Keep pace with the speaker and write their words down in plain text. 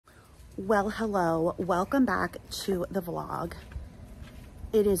Well, hello, welcome back to the vlog.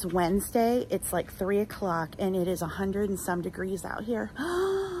 It is Wednesday, it's like 3 o'clock and it is 100 and some degrees out here.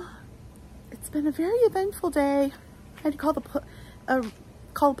 It's been a very eventful day. I had to call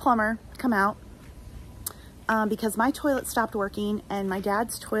the plumber to come out because my toilet stopped working and my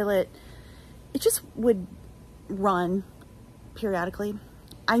dad's toilet, it just would run periodically.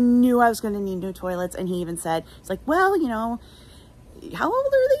 I knew I was going to need new toilets, and he even said, he's like, well, you know, how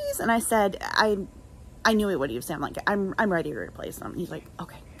old are these? And I said, I knew what he was saying. I'm like, I'm ready to replace them. He's like,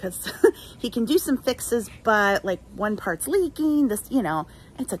 okay, because he can do some fixes, but like one part's leaking, this, you know,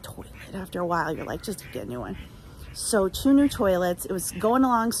 it's a toilet. After a while, you're like, just get a new one. So 2 new toilets. It was going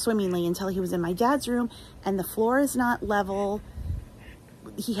along swimmingly until he was in my dad's room, and the floor is not level.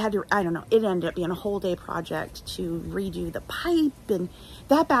 He had to, I don't know, it ended up being a whole day project to redo the pipe, and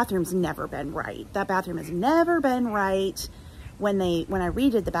that bathroom's never been right. That bathroom has never been right. When I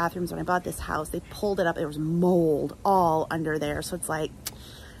redid the bathrooms, when I bought this house, they pulled it up. There was mold all under there. So it's like,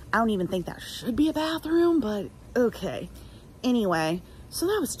 I don't even think that should be a bathroom, but okay. Anyway, so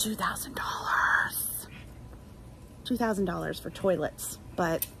that was $2,000. $2,000 for toilets,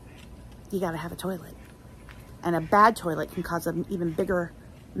 but you gotta have a toilet. And a bad toilet can cause an even bigger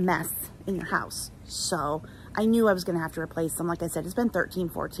mess in your house. So I knew I was gonna have to replace them. Like I said, it's been 13,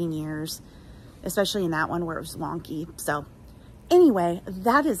 14 years, especially in that one where it was wonky. So anyway,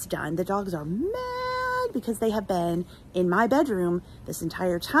 that is done. The dogs are mad because they have been in my bedroom this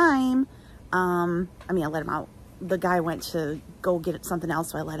entire time. I mean, I let them out. The guy went to go get something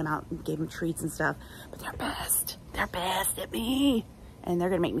else, so I let him out and gave him treats and stuff. But they're pissed. They're pissed at me. And they're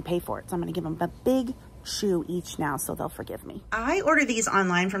going to make me pay for it. So I'm going to give them a big chew each now, so they'll forgive me. I ordered these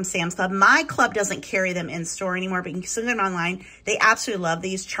online from Sam's Club. My club doesn't carry them in store anymore, but you can still get them online. They absolutely love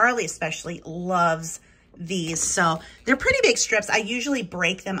these. Charlie especially loves these. So they're pretty big strips. I usually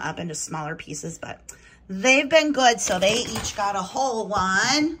break them up into smaller pieces, but they've been good. So they each got a whole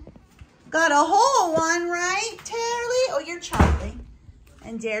one. Got a whole one, right, Charlie? Oh, you're Charlie.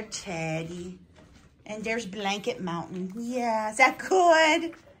 And there's Teddy. And there's Blanket Mountain. Yeah, is that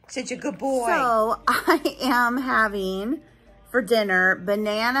good? Such a good boy. So I am having for dinner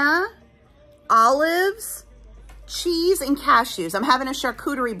banana, olives, cheese, and cashews. I'm having a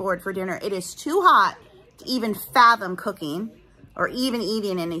charcuterie board for dinner. It is too hot to even fathom cooking or even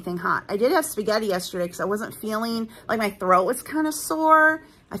eating anything hot. I did have spaghetti yesterday because I wasn't feeling like my throat was kind of sore.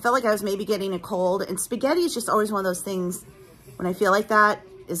 I felt like I was maybe getting a cold, and spaghetti is just always one of those things when I feel like that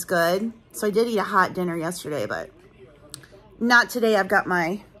is good. So I did eat a hot dinner yesterday, but not today. I've got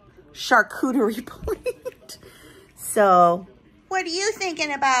my charcuterie plate. So what are you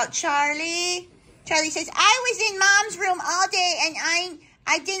thinking about, Charlie? Charlie says, I was in Mom's room all day and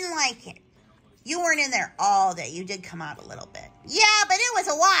I didn't like it. You weren't in there all day. You did come out a little bit. Yeah, but it was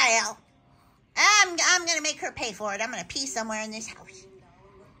a while. I'm going to make her pay for it. I'm going to pee somewhere in this house.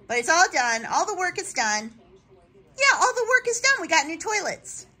 But it's all done. All the work is done. Yeah, all the work is done. We got new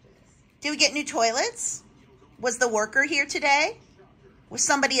toilets. Did we get new toilets? Was the worker here today? Was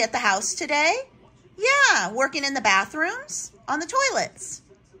somebody at the house today? Yeah, working in the bathrooms on the toilets.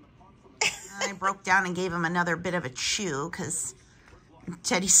 I broke down and gave him another bit of a chew because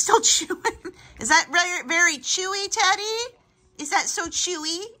Teddy's still chewing. Is that very, very chewy, Teddy? Is that so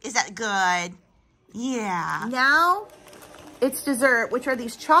chewy? Is that good? Yeah. Now it's dessert, which are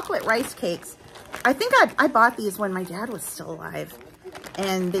these chocolate rice cakes. I think I bought these when my dad was still alive,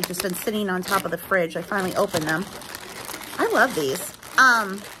 and they've just been sitting on top of the fridge. I finally opened them. I love these.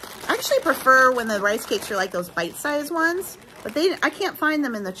 I actually prefer when the rice cakes are like those bite-sized ones, but I can't find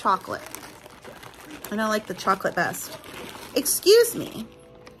them in the chocolate. And I like the chocolate best. Excuse me.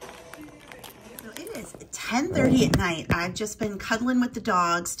 So it is 10:30 at night. I've just been cuddling with the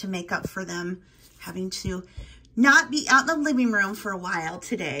dogs to make up for them having to not be out in the living room for a while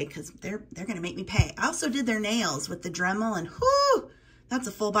today because they're going to make me pay. I also did their nails with the Dremel, and whoo, that's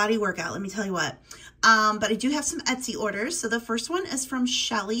a full body workout, let me tell you what. But I do have some Etsy orders. So the first one is from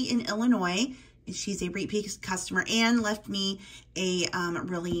Shelly in Illinois. She's a repeat customer and left me a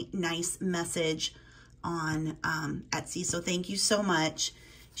really nice message on Etsy. So thank you so much.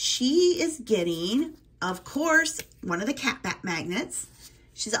 She is getting, of course, one of the cat back magnets.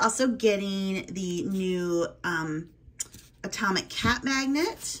 She's also getting the new Atomic Cat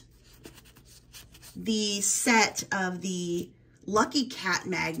Magnet, the set of the Lucky Cat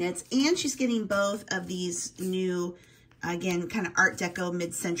magnets, and she's getting both of these new, again, kind of Art Deco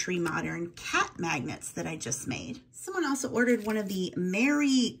mid-century modern cat magnets that I just made. Someone also ordered one of the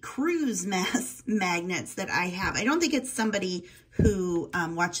Merry Cruise magnets that I have. I don't think it's somebody who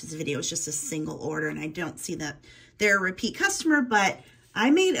watches the video. It's just a single order, and I don't see that they're a repeat customer, but I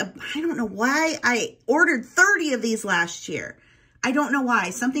don't know why I ordered 30 of these last year. I don't know why.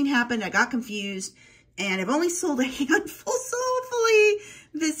 Something happened. I got confused and I've only sold a handful. So hopefully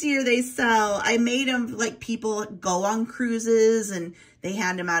this year they sell. I made them like people go on cruises and they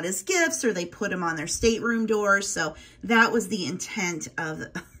hand them out as gifts or they put them on their stateroom doors. So that was the intent of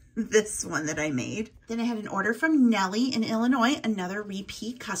this one that I made. Then I had an order from Nellie in Illinois, another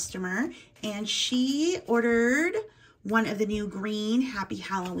repeat customer, and she ordered one of the new green Happy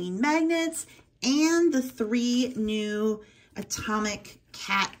Halloween magnets and the 3 new Atomic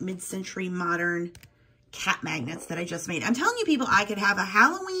Cat Mid-Century Modern cat magnets that I just made. I'm telling you people, I could have a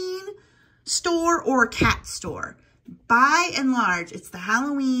Halloween store or a cat store. By and large, it's the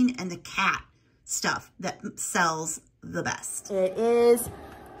Halloween and the cat stuff that sells the best. It is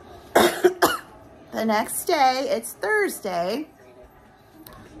the next day. It's Thursday.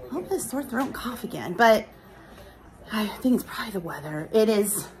 I hope this sore throat and cough again, but I think it's probably the weather. It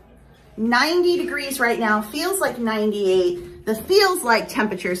is 90 degrees right now. Feels like 98. The feels like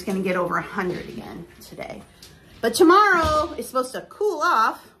temperature is going to get over 100 again today. But tomorrow is supposed to cool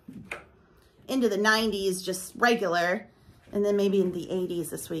off into the 90s, just regular, and then maybe in the 80s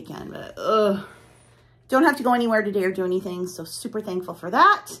this weekend. But don't have to go anywhere today or do anything, so super thankful for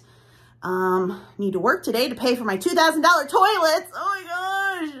that. Need to work today to pay for my $2,000 toilets. Oh my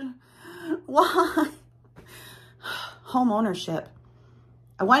gosh. Why? Home ownership.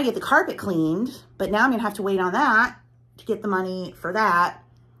 I want to get the carpet cleaned, but now I'm going to have to wait on that to get the money for that.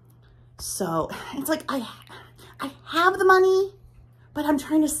 So it's like I have the money, but I'm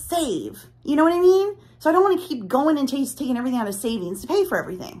trying to save. You know what I mean? So I don't want to keep going and taking everything out of savings to pay for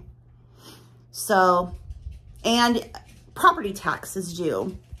everything. So, and property tax is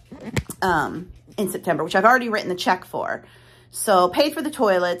due in September, which I've already written the check for. So pay for the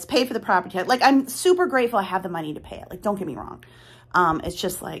toilets, pay for the property tax. Like, I'm super grateful I have the money to pay it. Like, don't get me wrong. It's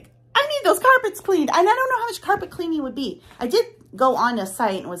just like, I need those carpets cleaned. And I don't know how much carpet cleaning would be. I did go on a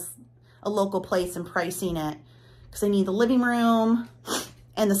site and was a local place and pricing it because I need the living room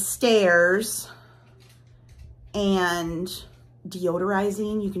and the stairs and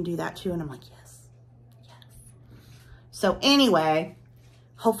deodorizing. You can do that too. And I'm like, yes, yes. So anyway,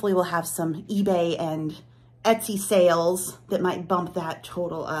 hopefully we'll have some eBay and Etsy sales that might bump that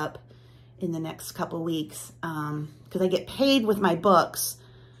total up in the next couple of weeks. Because I get paid with my books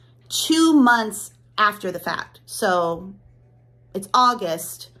 2 months after the fact. So it's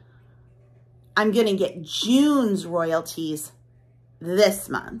August. I'm going to get June's royalties this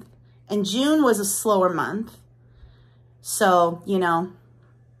month. And June was a slower month. So, you know,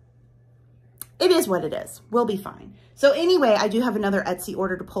 it is what it is. We'll be fine. So anyway, I do have another Etsy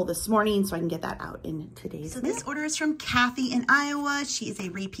order to pull this morning, so I can get that out in today's video. So this order is from Kathy in Iowa. She is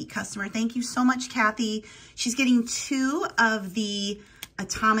a repeat customer. Thank you so much, Kathy. She's getting 2 of the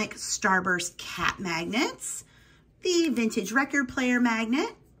Atomic Starburst cat magnets, the vintage record player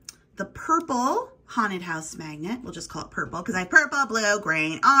magnet, the purple haunted house magnet. We'll just call it purple because I have purple, blue,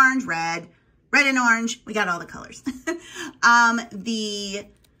 green, orange, red and orange. We got all the colors. The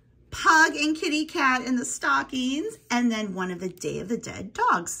pug and kitty cat in the stockings, and then one of the Day of the Dead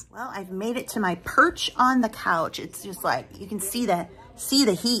dogs. Well, I've made it to my perch on the couch. It's just like, you can see the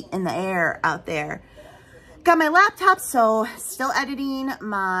heat in the air out there. Got my laptop, so still editing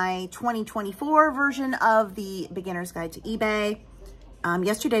my 2024 version of the Beginner's Guide to eBay.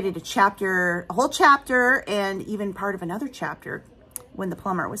 Yesterday I did a whole chapter, and even part of another chapter when the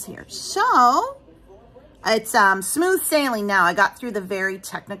plumber was here. So it's smooth sailing now. I got through the very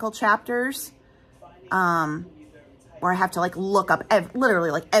technical chapters where I have to like look up literally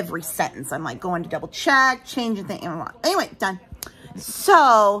like every sentence. I'm like going to double check, changing things. Anyway, done.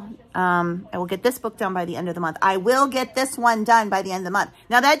 So I will get this book done by the end of the month. I will get this one done by the end of the month.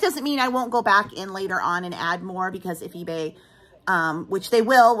 Now that doesn't mean I won't go back in later on and add more, because if eBay, which they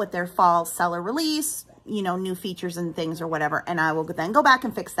will with their fall seller release, you know, new features and things or whatever, and I will then go back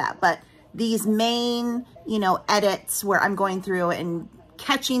and fix that. But these main, you know, edits where I'm going through and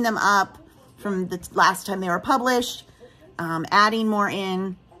catching them up from the last time they were published, adding more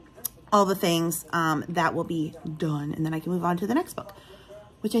in, all the things, that will be done. And then I can move on to the next book,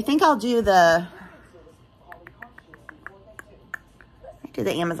 which I think I'll do the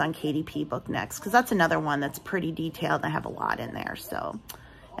Amazon KDP book next, because that's another one that's pretty detailed. I have a lot in there. So,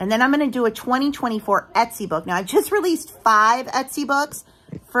 and then I'm going to do a 2024 Etsy book. Now, I just released 5 Etsy books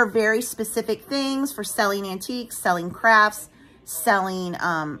for very specific things, for selling antiques, selling crafts, selling,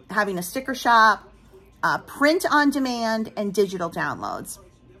 having a sticker shop, print on demand, and digital downloads.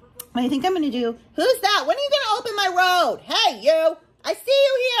 I think I'm going to do, who's that? When are you going to open my road? Hey, you, I see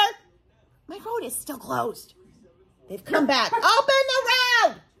you here. My road is still closed. They've come back. Open the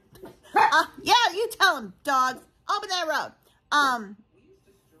road! Yeah, you tell them, dogs. Open that road.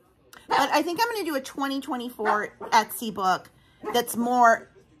 But I think I'm going to do a 2024 Etsy book that's more...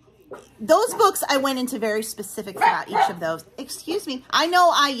 Those books, I went into very specifics about each of those. Excuse me. I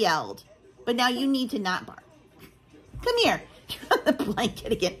know I yelled, but now you need to not bark. Come here. You're on the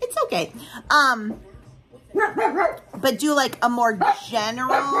blanket again. It's okay. But do like a more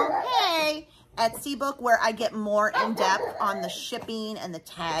general, hey, Etsy book where I get more in depth on the shipping and the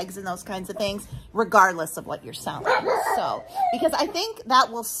tags and those kinds of things, regardless of what you're selling. So, because I think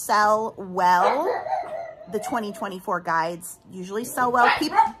that will sell well. The 2024 guides usually sell well.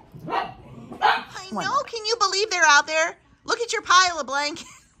 People, I know. Can you believe they're out there? Look at your pile of blankets.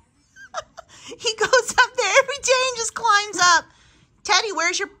 He goes up there every day and just climbs up. Teddy,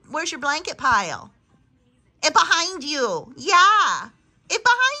 where's your blanket pile? It behind you. Yeah. It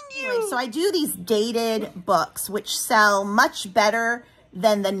behind you. Anyway, so I do these dated books, which sell much better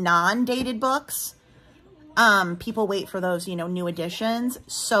than the non-dated books. People wait for those, you know, new editions.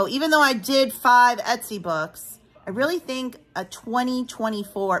 So even though I did 5 Etsy books, I really think a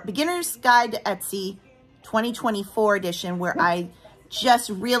 2024 Beginner's Guide to Etsy 2024 edition, where I just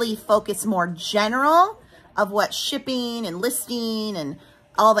really focus more general of what shipping and listing and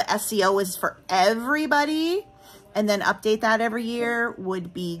all the SEO is for everybody, and then update that every year,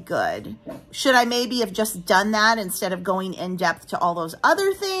 would be good. Should I maybe have just done that instead of going in depth to all those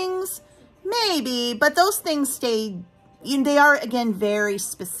other things? Maybe, but those things stay, they are, again, very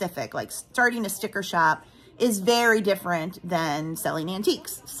specific. Like starting a sticker shop is very different than selling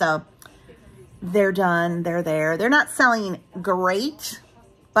antiques. So they're done, they're there. They're not selling great,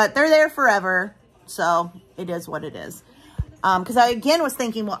 but they're there forever. So it is what it is. Because I, again, was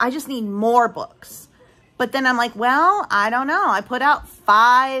thinking, well, I just need more books. But then I'm like, well, I don't know. I put out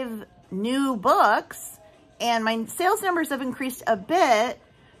 5 new books and my sales numbers have increased a bit,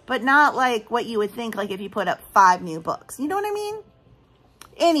 but not like what you would think, like if you put up 5 new books. You know what I mean?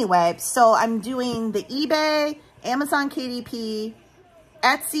 Anyway, so I'm doing the eBay, Amazon KDP,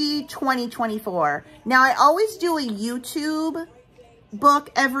 Etsy 2024. Now, I always do a YouTube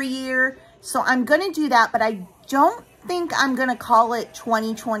book every year, so I'm going to do that, but I don't think I'm going to call it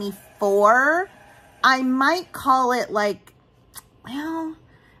 2024. I might call it like, well,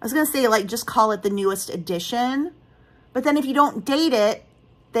 I was going to say like just call it the newest edition, but then if you don't date it,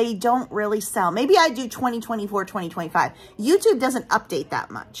 they don't really sell. Maybe I do 2024, 2025. YouTube doesn't update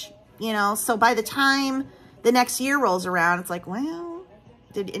that much, you know? So by the time the next year rolls around, it's like, well,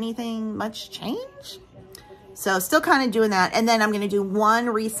 did anything much change? So still kind of doing that. And then I'm going to do 1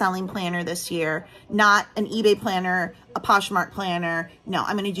 reselling planner this year, not an eBay planner, a Poshmark planner. No,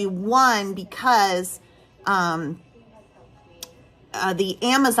 I'm going to do 1 because the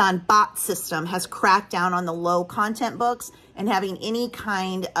Amazon bot system has cracked down on the low content books and having any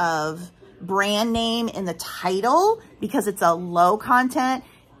kind of brand name in the title because it's a low content.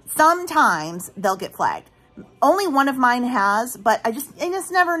 Sometimes they'll get flagged. Only one of mine has, but I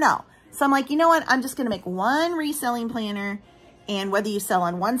just never know. So I'm like, you know what? I'm just going to make 1 reselling planner, and whether you sell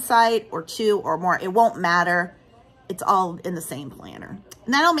on 1 site or 2 or more, it won't matter. It's all in the same planner.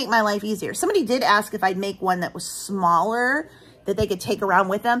 And that'll make my life easier. Somebody did ask if I'd make one that was smaller that they could take around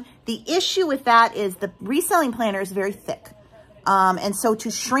with them. The issue with that is the reselling planner is very thick. And so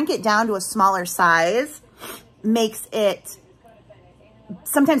to shrink it down to a smaller size makes it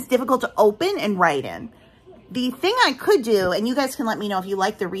sometimes difficult to open and write in. The thing I could do, and you guys can let me know if you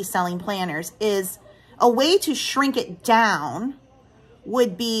like the reselling planners, is a way to shrink it down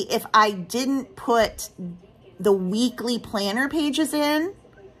would be if I didn't put the weekly planner pages in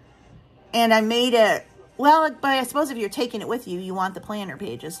and I made it, well, but I suppose if you're taking it with you, you want the planner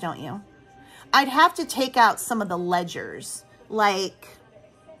pages, don't you? I'd have to take out some of the ledgers, like,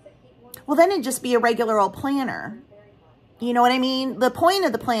 well, then it'd just be a regular old planner. You know what I mean? The point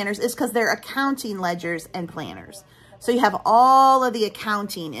of the planners is because they're accounting ledgers and planners. So you have all of the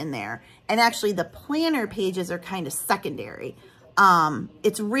accounting in there. And actually the planner pages are kind of secondary.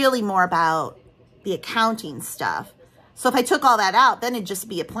 It's really more about the accounting stuff. So if I took all that out, then it'd just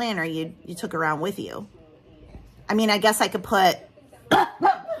be a planner you took around with you. I mean, I guess I could put,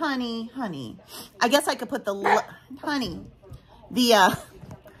 honey, I guess I could put the, the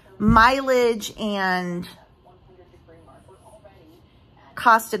mileage and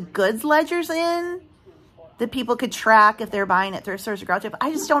cost of goods ledgers in that people could track if they're buying at thrift stores or garage sales.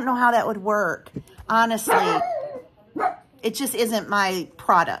 I just don't know how that would work. Honestly, it just isn't my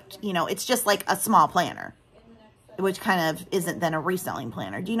product. You know, it's just like a small planner, which kind of isn't then a reselling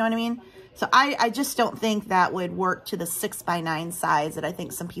planner. Do you know what I mean? So I just don't think that would work to the 6x9 size that I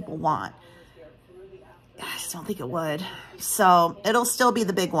think some people want. I just don't think it would. So it'll still be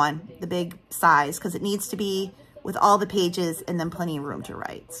the big one, the big size, because it needs to be with all the pages and then plenty of room to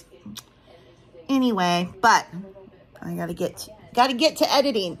write. Anyway, but I gotta get to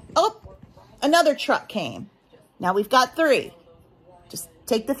editing. Oh, another truck came. Now we've got 3. Just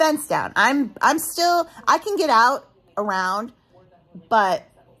take the fence down. I'm still, I can get out around, but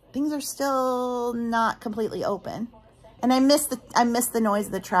things are still not completely open. And I miss the noise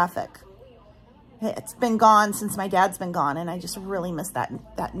of the traffic. It's been gone since my dad's been gone, and I just really miss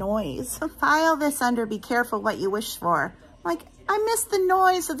that noise. File this under be careful what you wish for. Like, I miss the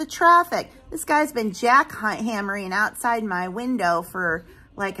noise of the traffic. This guy's been jackhammering outside my window for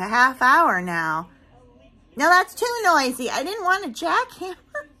like a half hour now. No, that's too noisy. I didn't want a jackhammer.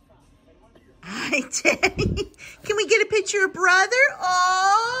 I did. Can we get a picture of brother?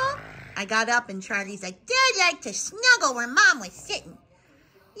 Oh, I got up and Charlie's like, Dad liked to snuggle where Mom was sitting.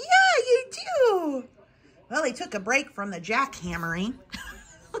 Yeah, you do. Well, he took a break from the jackhammering.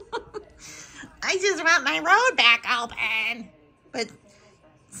 I just want my road back open. But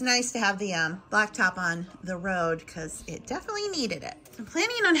it's nice to have the blacktop on the road because it definitely needed it. I'm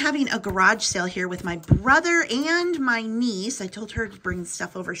planning on having a garage sale here with my brother and my niece. I told her to bring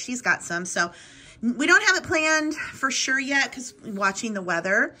stuff over. She's got some. So we don't have it planned for sure yet because we're watching the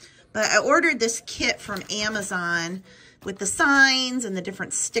weather. But I ordered this kit from Amazon with the signs and the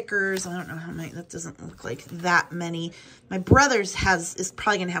different stickers. I don't know how many, that doesn't look like that many. My brother's is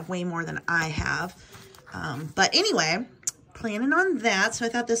probably gonna have way more than I have. But anyway, planning on that. So I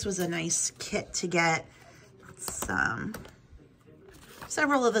thought this was a nice kit to get. It's,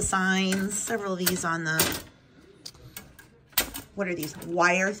 several of the signs, several of these on the, what are these,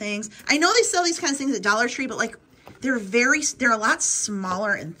 wire things? I know they sell these kinds of things at Dollar Tree, but like, they're a lot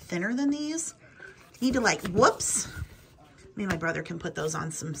smaller and thinner than these. You need to like, whoops. Maybe my brother can put those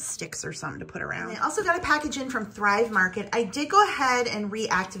on some sticks or something to put around. And I also got a package in from Thrive Market. I did go ahead and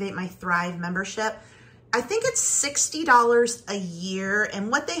reactivate my Thrive membership. I think it's $60 a year.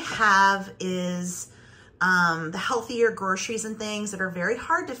 And what they have is the healthier groceries and things that are very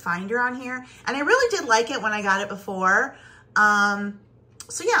hard to find around here. And I really did like it when I got it before.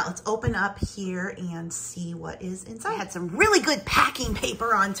 So yeah, let's open up here and see what is inside. I had some really good packing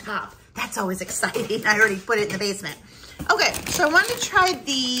paper on top. That's always exciting. I already put it in the basement. Okay, so I wanted to try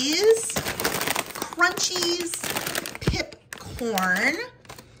these Crunchies Pip Corn.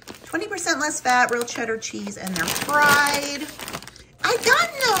 20% less fat, real cheddar cheese, and they're fried. I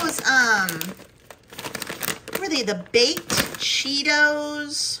got those, what were they? The baked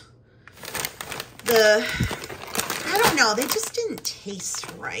Cheetos. I don't know, they just didn't taste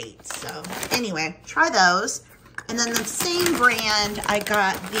right. So anyway, try those. And then the same brand, I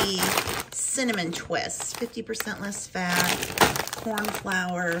got the Cinnamon Twist, 50% less fat, corn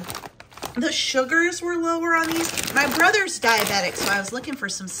flour. The sugars were lower on these. My brother's diabetic, so I was looking for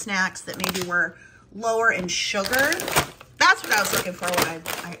some snacks that maybe were lower in sugar. That's what I was looking for when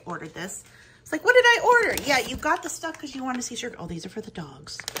I ordered this. It's like, what did I order? Yeah, you got the stuff because you wanted to see sugar. Oh, these are for the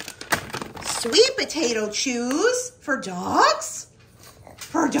dogs. Sweet potato chews for dogs?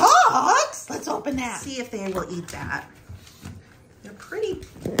 For dogs? Let's open that. See if they will eat that. They're pretty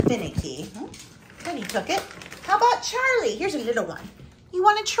finicky. Oh, Penny took it. How about Charlie? Here's a little one. You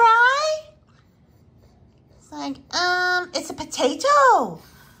want to try? It's like, it's a potato.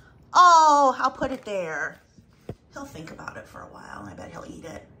 Oh, I'll put it there. He'll think about it for a while, and I bet he'll eat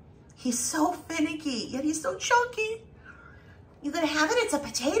it. He's so finicky, yet he's so chunky. You gonna have it? It's a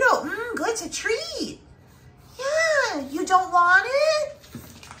potato. Good, it's a treat. Yeah, you don't want it?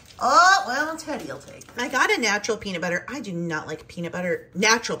 Oh, well, Teddy will take it. I got a natural peanut butter. I do not like peanut butter,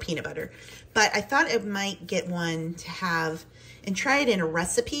 natural peanut butter, but I thought I might get one to have and try it in a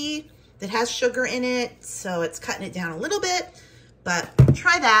recipe that has sugar in it. So it's cutting it down a little bit, but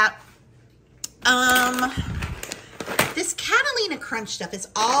try that. This Catalina Crunch stuff is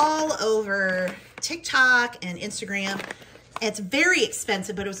all over TikTok and Instagram. It's very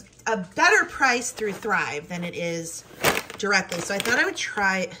expensive, but it was a better price through Thrive than it is directly. So I thought I would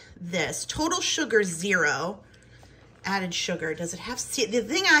try this. Total sugar 0, added sugar. Does it have, the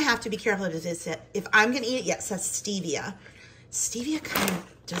thing I have to be careful of is that if I'm gonna eat it, yes, it says stevia. Stevia kind of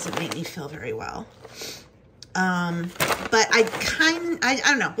doesn't make me feel very well. But I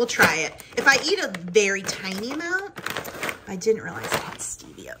don't know, we'll try it. If I eat a very tiny amount, I didn't realize it had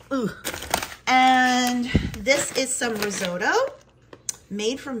stevia. Ooh. And this is some risotto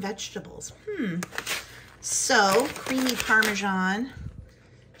made from vegetables. So creamy Parmesan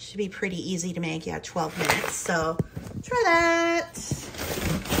should be pretty easy to make. Yeah, 12 minutes. So try that.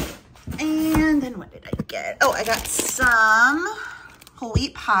 And then what did I get? Oh, I got some whole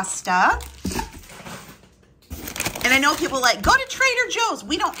wheat pasta. And I know people are like, go to Trader Joe's.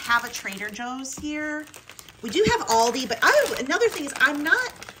 We don't have a Trader Joe's here. We do have Aldi, but another thing is I'm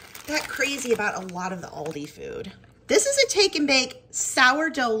not that crazy about a lot of the Aldi food. This is a take and bake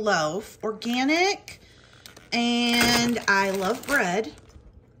sourdough loaf, organic, and I love bread.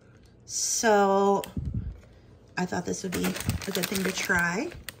 So I thought this would be a good thing to try.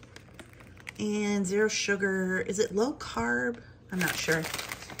 And 0 sugar. Is it low carb? I'm not sure.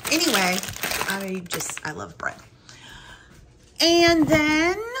 Anyway, I love bread. And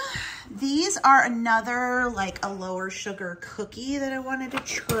then these are another, like a lower sugar cookie that I wanted to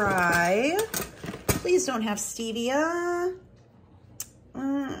try. Please don't have stevia.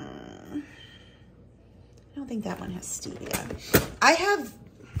 I don't think that one has stevia. I have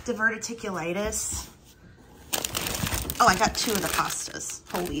diverticulitis. Oh, I got 2 of the pastas,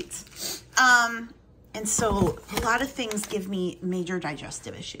 whole wheat. And so a lot of things give me major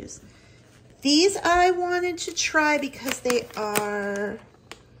digestive issues. These I wanted to try because they are,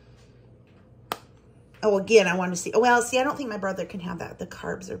 oh, again, I wanted to see, oh, well, see, I don't think my brother can have that. The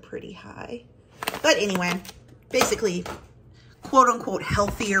carbs are pretty high. But anyway, basically, quote unquote,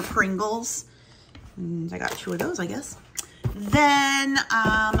 healthier Pringles. And I got 2 of those, I guess. Then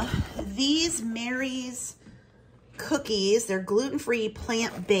these Mary's cookies, they're gluten-free,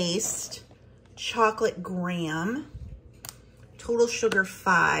 plant-based, chocolate graham, total sugar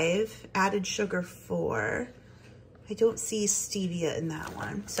 5, added sugar 4. I don't see stevia in that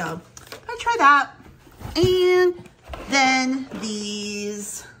one, so I try that. And then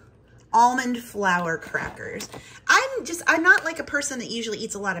these almond flour crackers. I'm not like a person that usually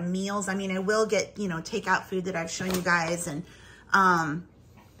eats a lot of meals. I mean, I will get, you know, takeout food that I've shown you guys and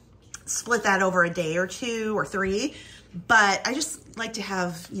split that over a day or 2 or 3. But I just like to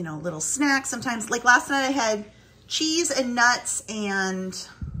have, you know, little snacks sometimes. Like last night I had cheese and nuts and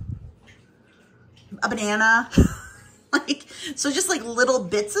a banana. Like, so just like little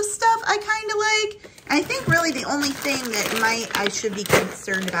bits of stuff I kind of like. And I think really the only thing that I should be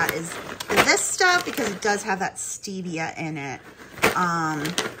concerned about is this stuff, because it does have that stevia in it.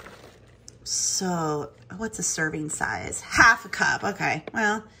 So what's a serving size? Half a cup. Okay.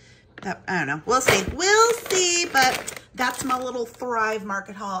 Well, I don't know. We'll see. We'll see. But that's my little Thrive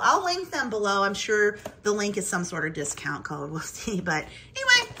Market haul. I'll link them below. I'm sure the link is some sort of discount code. We'll see. But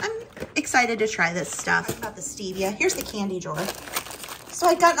anyway, I'm excited to try this stuff. About the stevia. Here's the candy drawer. So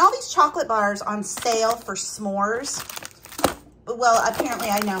I'd gotten all these chocolate bars on sale for s'mores. Well, apparently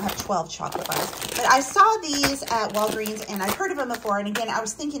I now have 12 chocolate bars. But I saw these at Walgreens and I've heard of them before. And again, I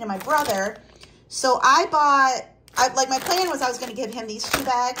was thinking of my brother. So I bought, like my plan was I was going to give him these 2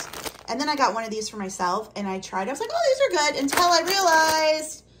 bags. And then I got one of these for myself and I tried. I was like, oh, these are good, until I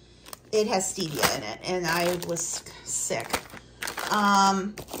realized it has stevia in it. And I was sick.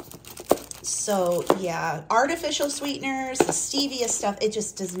 So yeah, artificial sweeteners, the stevia stuff, it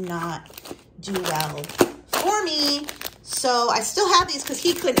just does not do well for me. So I still have these because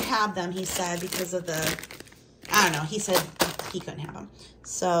he couldn't have them, he said, because of the, I don't know, he said he couldn't have them.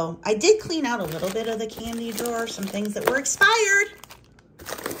 So I did clean out a little bit of the candy drawer, some things that were expired.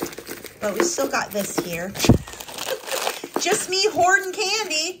 But we still got this here. Just me hoarding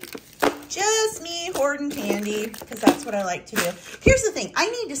candy. Just me hoarding candy, because that's what I like to do. Here's the thing. I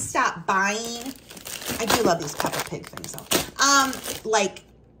need to stop buying. I do love these Peppa Pig things, though. Like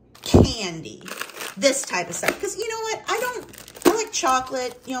candy. This type of stuff. Because you know what? I like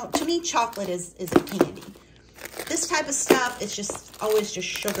chocolate. You know, to me, chocolate is a candy. This type of stuff is just always just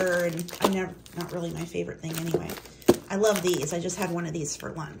sugar, and not really my favorite thing anyway. I love these. I just had one of these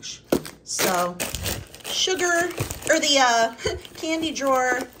for lunch. So, sugar, or the candy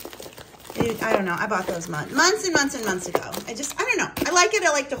drawer, dude, I don't know. I bought those months and months and months ago. I don't know. I like it.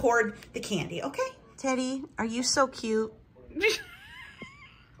 I like to hoard the candy. Okay, Teddy, are you so cute?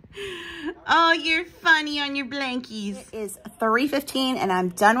 Oh, you're funny on your blankies. It is 3:15 and I'm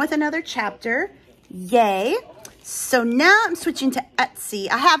done with another chapter. Yay. So now I'm switching to Etsy.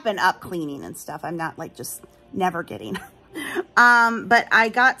 I have been up cleaning and stuff. I'm not like just never getting. But I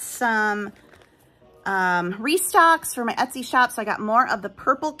got some restocks for my Etsy shop. So I got more of the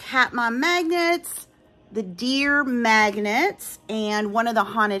purple cat mom magnets, the deer magnets, and one of the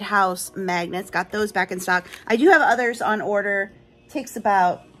haunted house magnets. Got those back in stock. I do have others on order. Takes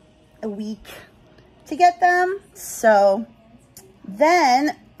about a week to get them. So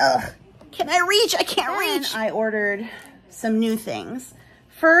then, can I reach? I can't reach. I ordered some new things.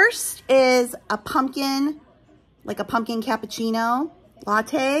 First is a pumpkin, like a pumpkin cappuccino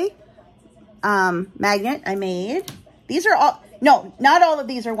latte magnet I made. These are all, no, not all of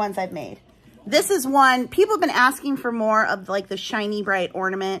these are ones I've made. This is one, people have been asking for more of like the shiny bright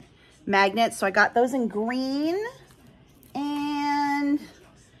ornament magnets. So I got those in green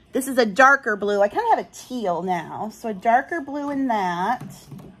This is a darker blue. I kind of have a teal now. So a darker blue in that.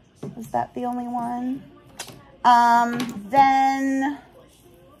 Is that the only one? Then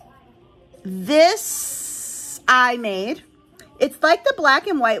this I made. It's like the black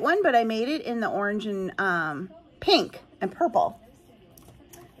and white one, but I made it in the orange and pink and purple.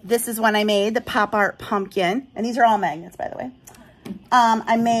 This is one I made, the Pop Art Pumpkin. And these are all magnets, by the way.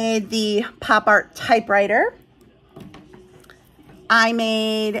 I made the Pop Art Typewriter. I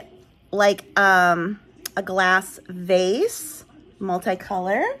made like a glass vase,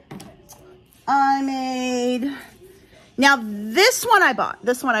 multicolor. I made, now this one I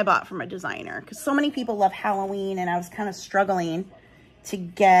bought from a designer because so many people love Halloween and I was kind of struggling to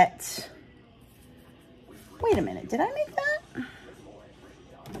get, wait a minute, did I make that?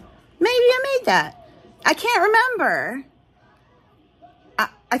 Maybe I made that. I can't remember.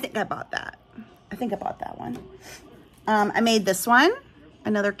 I think I bought that. I think I bought that one. I made this one,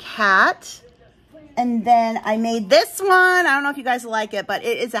 another cat. And then I made this one. I don't know if you guys like it, but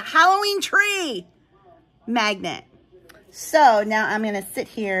it is a Halloween tree magnet. So now I'm going to sit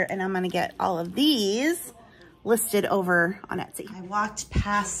here and I'm going to get all of these listed over on Etsy. I walked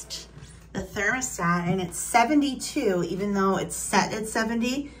past the thermostat and it's 72, even though it's set at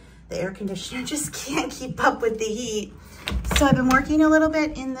 70. The air conditioner just can't keep up with the heat. So I've been working a little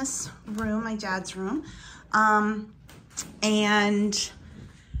bit in this room, my dad's room. And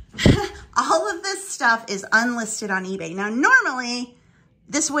all of this stuff is unlisted on eBay. Now, normally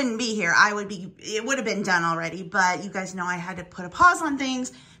this wouldn't be here. It would have been done already, but you guys know I had to put a pause on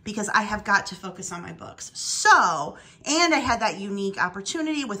things because I have got to focus on my books. So, and I had that unique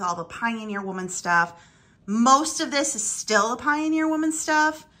opportunity with all the Pioneer Woman stuff. Most of this is still the Pioneer Woman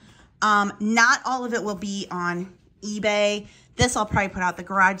stuff. Not all of it will be on eBay. This I'll probably put out the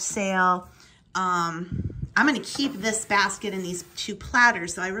garage sale. I'm going to keep this basket and these two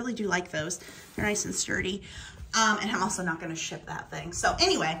platters. So I really do like those. They're nice and sturdy. And I'm also not going to ship that thing. So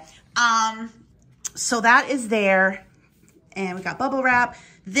anyway, so that is there. And we got bubble wrap.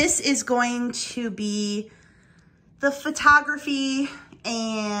 This is going to be the photography,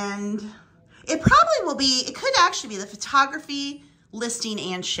 and it probably will be, it could actually be the photography, listing,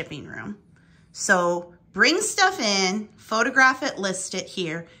 and shipping room. So bring stuff in, photograph it, list it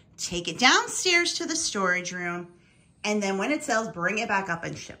here, take it downstairs to the storage room, and then when it sells, bring it back up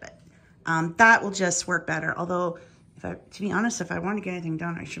and ship it. That will just work better. Although, to be honest, if I want to get anything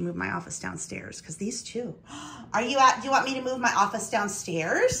done, I should move my office downstairs because these two. Do you want me to move my office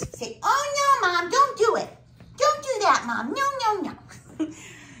downstairs? Say, oh no, Mom, don't do it. Don't do that, Mom. No, no, no.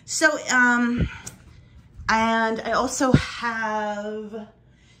 So, and I also have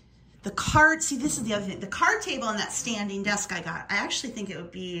the card. See, this is the other thing. The card table and that standing desk I got. I actually think it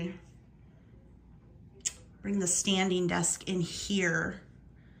would be, bring the standing desk in here.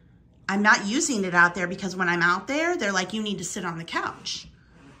 I'm not using it out there because when I'm out there, they're like, you need to sit on the couch.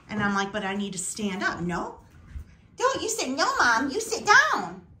 And I'm like, but I need to stand up. No, don't you sit. No, Mom, you sit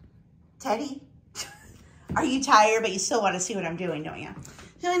down. Teddy, are you tired? But you still want to see what I'm doing, don't you?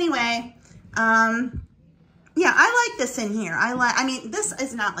 So anyway, yeah, I like this in here. I mean, this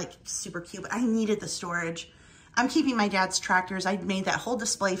is not like super cute, but I needed the storage. I'm keeping my dad's tractors. I made that whole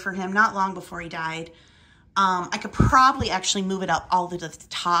display for him not long before he died. I could probably actually move it up all the way to the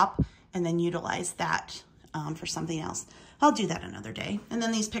top and then utilize that for something else. I'll do that another day. And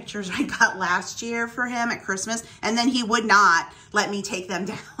then these pictures I got last year for him at Christmas, and then he would not let me take them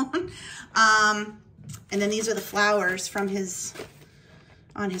down. And then these are the flowers from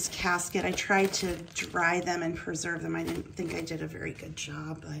on his casket. I tried to dry them and preserve them. I didn't think I did a very good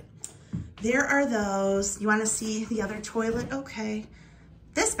job, but there are those. You want to see the other toilet? Okay.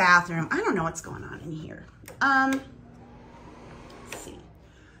 This bathroom, I don't know what's going on in here. Let's see.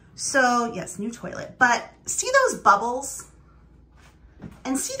 So yes, new toilet, but see those bubbles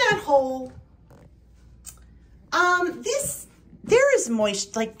and see that hole? There is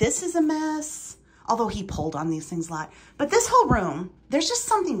moisture, like this is a mess, although he pulled on these things a lot, but this whole room, there's just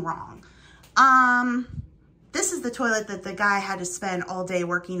something wrong. This is the toilet that the guy had to spend all day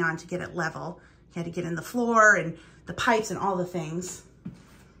working on to get it level. He had to get in the floor and the pipes and all the things.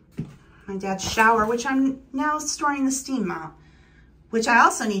 My dad's shower, which I'm now storing the steam mop, which I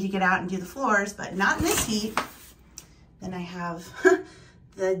also need to get out and do the floors, but not in this heat. Then I have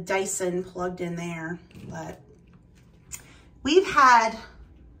the Dyson plugged in there, but we've had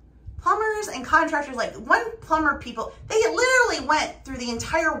plumbers and contractors, like one plumber people, they literally went through the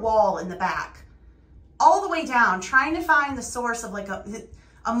entire wall in the back, all the way down, trying to find the source of like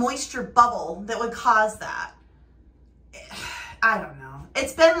a moisture bubble that would cause that. I don't know.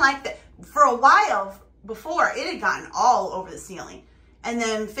 It's been like that for a while before. It had gotten all over the ceiling. and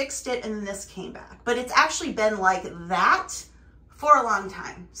then fixed it, and then this came back. But it's actually been like that for a long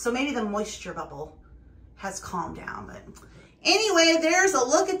time. So maybe the moisture bubble has calmed down. But anyway, there's a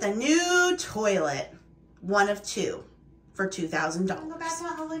look at the new toilet. One of two for $2,000. Go back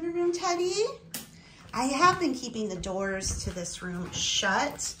to the living room, Teddy. I have been keeping the doors to this room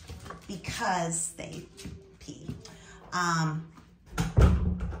shut because they pee.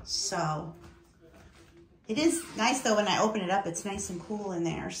 So it is nice though when I open it up, it's nice and cool in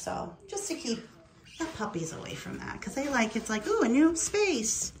there. So just to keep the puppies away from that, because they like, it's like, ooh, a new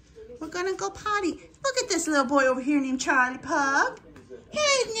space. We're gonna go potty. Look at this little boy over here named Charlie Pug.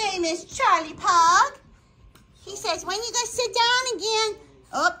 His name is Charlie Pug. He says, when you gonna sit down again?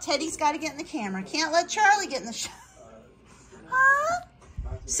 Oh, Teddy's gotta get in the camera. Can't let Charlie get in the shot. Huh?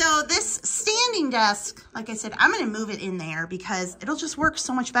 So this standing desk, like I said, I'm gonna move it in there because it'll just work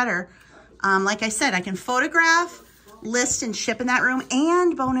so much better. Like I said, I can photograph, list, and ship in that room,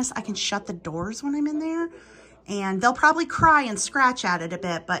 and bonus, I can shut the doors when I'm in there. And they'll probably cry and scratch at it a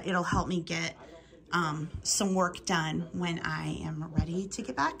bit, but it'll help me get some work done when I am ready to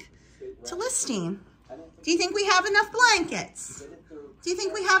get back to listing. Do you think we have enough blankets? Do you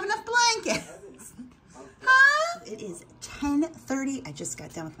think we have enough blankets? Huh? It is 10:30. I just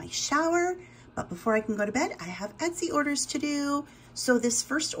got done with my shower, but before I can go to bed, I have Etsy orders to do. So this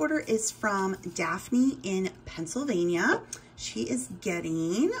first order is from Daphne in Pennsylvania. She is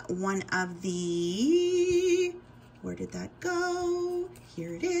getting one of the, where did that go?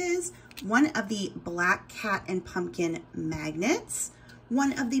 Here it is. One of the Black Cat and Pumpkin magnets.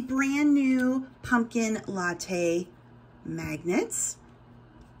 One of the brand new pumpkin latte magnets.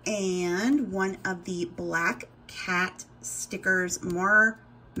 And one of the Black Cat stickers. More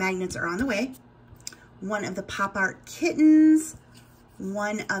magnets are on the way. One of the Pop Art kittens.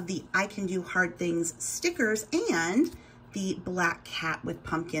 One of the I Can Do Hard Things stickers, and the Black Cat with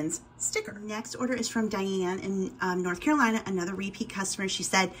Pumpkins sticker. Next order is from Diane in North Carolina, another repeat customer. She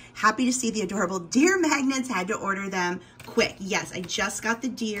said, happy to see the adorable deer magnets, had to order them quick. Yes, I just got the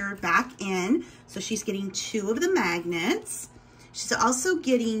deer back in, so she's getting 2 of the magnets. She's also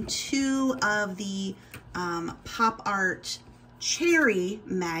getting 2 of the Pop Art cherry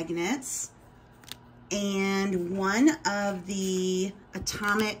magnets, and 1 of the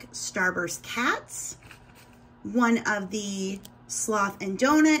Atomic Starburst cats, 1 of the Sloth and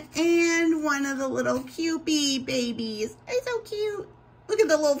Donut, and 1 of the little Cupid babies. They're so cute. Look at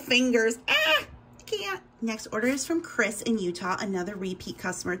the little fingers. Ah, I can't. Next order is from Chris in Utah, another repeat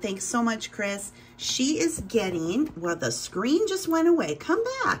customer. Thanks so much, Chris. She is getting, well, the screen just went away. Come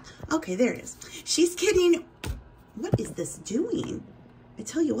back. Okay, there it is. She's getting, what is this doing? I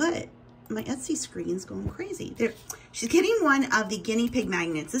tell you what, my Etsy screen's going crazy. There, she's getting 1 of the guinea pig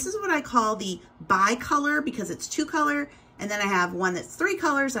magnets. This is what I call the bicolor because it's 2 color, and then I have one that's 3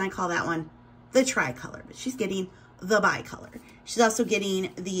 colors, and I call that one the tricolor. But she's getting the bicolor. She's also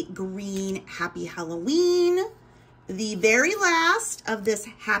getting the green Happy Halloween, the very last of this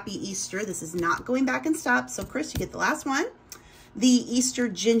Happy Easter. This is not going back in stock, so Chris, you get the last one. The Easter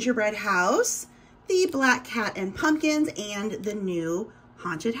gingerbread house, the Black Cat and Pumpkins, and the new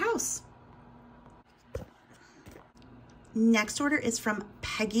haunted house. Next order is from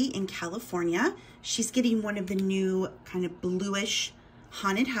Peggy in California. She's getting 1 of the new kind of bluish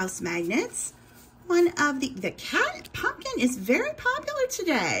haunted house magnets. One of the cat pumpkin is very popular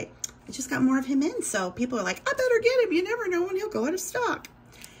today. I just got more of him in, so people are like, I better get him. You never know when he'll go out of stock.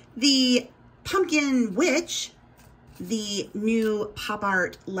 The pumpkin witch, the new Pop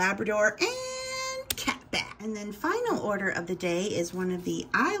Art Labrador, and cat bat. And then final order of the day is 1 of the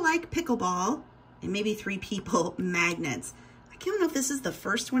I Like Pickleball and maybe 3 people magnets. I don't know if this is the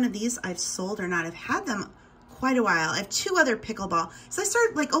first one of these I've sold or not. I've had them quite a while. I have 2 other pickleball. So I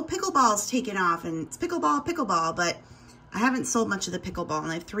started like, oh, pickleball's taken off and it's pickleball, but I haven't sold much of the pickleball and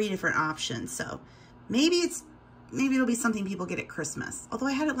I have 3 different options. So maybe it'll be something people get at Christmas. Although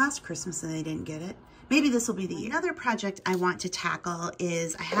I had it last Christmas and they didn't get it. Maybe this will be the year. Another project I want to tackle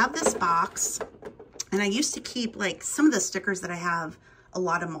is I have this box and I used to keep like some of the stickers that I have a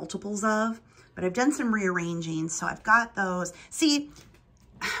lot of multiples of, but I've done some rearranging. So I've got those. See,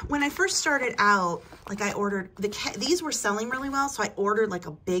 when I first started out, like I ordered, these were selling really well, so I ordered like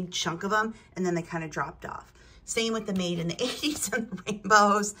a big chunk of them, and then they kind of dropped off. Same with the Made in the 80s and the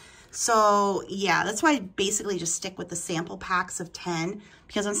rainbows. So yeah, that's why I basically just stick with the sample packs of 10,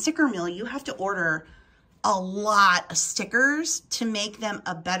 because on Sticker Mill, you have to order a lot of stickers to make them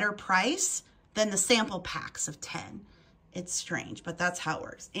a better price than the sample packs of 10. It's strange, but that's how it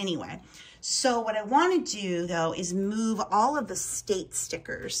works. Anyway, so what I want to do though is move all of the state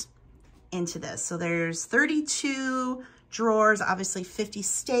stickers into this. So there's 32 drawers, obviously 50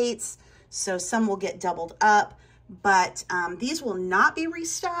 states. So some will get doubled up, but these will not be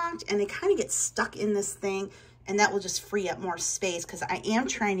restocked, and they kind of get stuck in this thing, and that will just free up more space because I am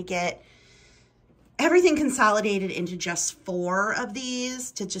trying to get everything consolidated into just 4 of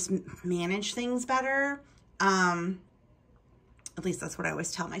these to just manage things better. At least that's what I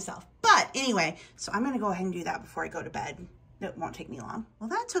always tell myself. But anyway, so I'm going to go ahead and do that before I go to bed. It won't take me long. Well,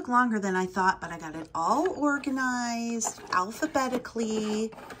 that took longer than I thought, but I got it all organized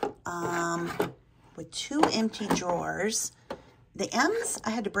alphabetically with 2 empty drawers. The M's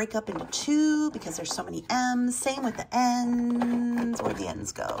I had to break up into 2 because there's so many M's. Same with the N's. Where'd the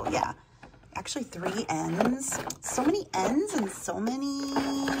N's go? Yeah. Actually 3 N's. So many N's and so many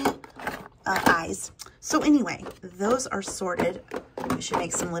I's. So anyway, those are sorted. I should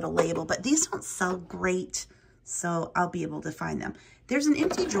make some little label, but these don't sell great, so I'll be able to find them. There's an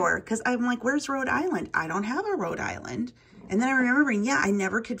empty drawer because I'm like, where's Rhode Island? I don't have a Rhode Island. And then I'm remembering, yeah, I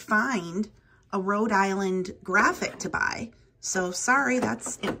never could find a Rhode Island graphic to buy. So sorry,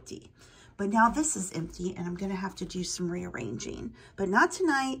 that's empty. But now this is empty, and I'm going to have to do some rearranging. But not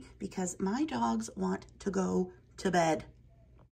tonight because my dogs want to go to bed.